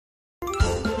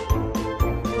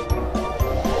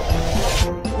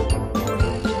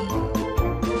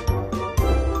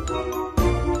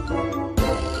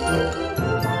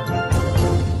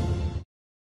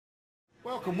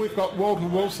talk, and we've got Walter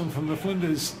Wilson from the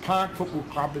Flinders Park Football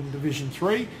Club in Division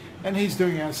 3, and he's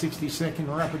doing our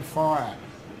 60-second rapid fire.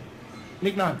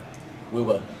 Nickname?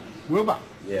 Wilbur. Wilbur.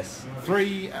 Yes.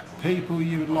 3 people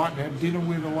you would like to have dinner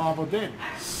with, alive or dead?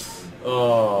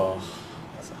 Oh,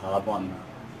 that's a hard one.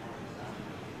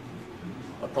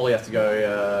 I'd probably have to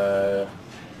go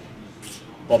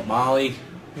Bob Marley.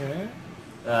 Yeah.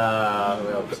 Who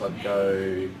else? I'd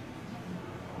go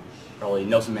probably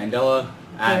Nelson Mandela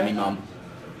and my mum.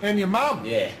 And your mum?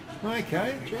 Yeah.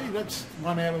 Okay, gee, that's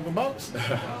one out of the box.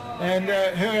 And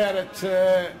who out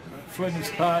at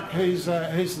Flinders Park, who's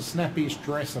the snappiest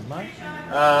dresser, mate?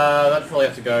 I'd probably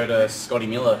have to go to Scotty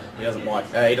Miller. He doesn't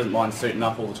mind suiting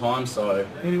up all the time. So.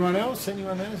 Anyone else?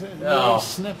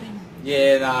 Snappy?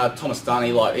 Yeah, Thomas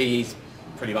Dunny. He's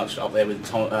pretty much up there with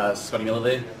Scotty Miller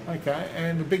there. Okay,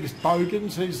 and the biggest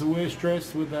bogans, who's the worst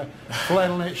dressed with the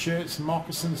flannelette shirts and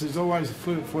moccasins? There's always a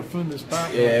foot for Flinders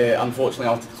Park. Yeah, unfortunately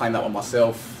I'll have to claim that one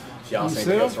myself. If you ask me to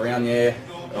go around, yeah.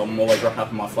 I'm always rocking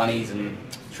up in my flannies and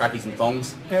trackies and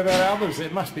thongs. How about others? There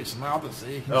must be some others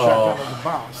there you can chuck out on the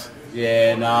bus.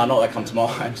 Yeah, no, not that come to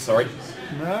mind, sorry.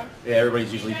 No? Yeah,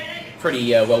 everybody's usually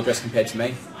pretty well dressed compared to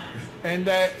me. And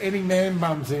any man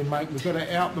buns there, mate? We've got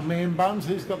to out the man buns.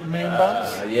 Who's got the man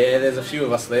buns? Yeah, there's a few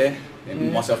of us there,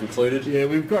 and myself included. Yeah,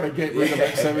 we've got to get rid of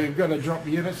it, so we've got to drop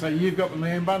you in it. So you've got the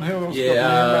man bun. Who else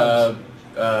got the man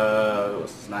buns?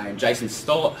 What's his name? Jason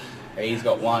Stott. He's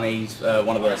got one. He's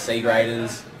one of the C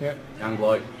graders. Yep. Young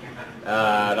bloke.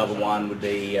 Another one would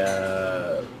be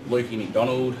Lukey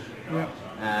McDonald. Yep.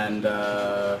 And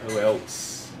who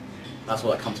else? That's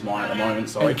what comes to mind at the moment.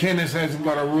 Sorry. And Kenneth hasn't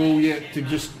got a rule yet to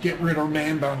just get rid of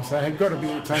man buns. They have got to be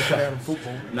able to take it out of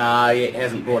football. Nah, he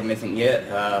hasn't brought anything yet.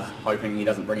 Hoping he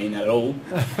doesn't bring in at all.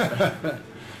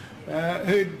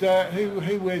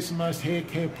 Who wears the most hair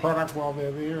care product while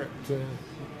they're there at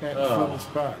Flinders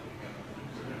Park?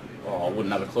 Oh, I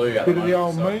wouldn't have a clue. Bit of the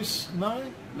old mousse? No?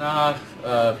 Nah,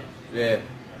 yeah.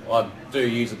 I do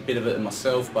use a bit of it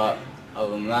myself, but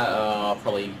other than that, I'll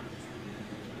probably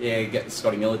get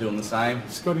Scotty Miller doing the same.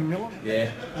 Scotty Miller?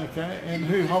 Yeah. Okay, and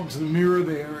who hogs the mirror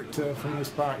there at Flinders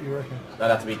Park, you reckon?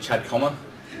 That'd have to be Chad Comer.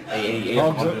 He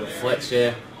hogs it. Flex,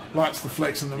 yeah. Likes the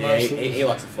flex and the most. Yeah, he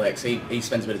likes the flex. He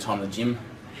spends a bit of time in the gym.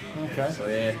 Okay. So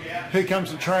yeah. Who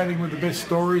comes to training with the best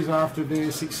stories after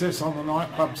their success on the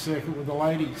nightclub circuit with the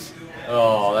ladies?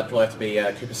 Oh, that'd probably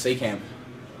have to be Cooper Seacamp.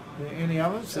 Any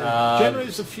others? Generally,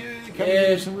 there's a few coming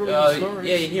with some really good stories.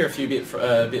 Yeah, you hear a few bit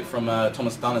from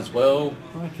Thomas Dunn as well.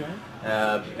 Okay.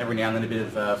 Every now and then a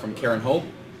bit of from Kieran Hall.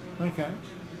 Okay.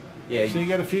 Yeah. So you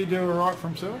got a few do all right for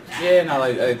themselves? Yeah,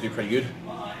 no, they do pretty good.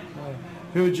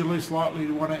 Who would you least likely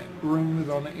to want to room with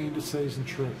on an end-of-season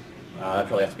trip? That'd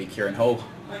probably have to be Kieran Hall.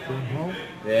 Kieran Hall?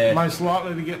 Yeah. Most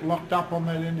likely to get locked up on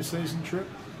that end-of-season trip?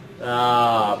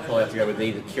 Probably have to go with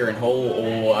either Kieran Hall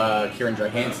or Kieran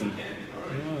Johansson.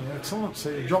 Yeah, excellent. So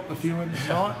you dropped a few in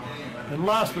tonight. And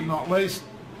last but not least,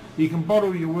 you can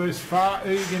bottle your worst fart. Who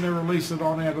are you going to release it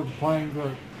on out of the playing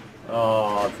group?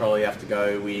 Oh, I'd probably have to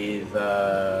go with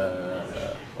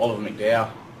Oliver McDowell.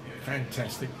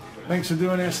 Fantastic. Thanks for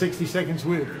doing our 60 seconds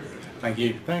with. Thank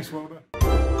you. Thanks, Walter.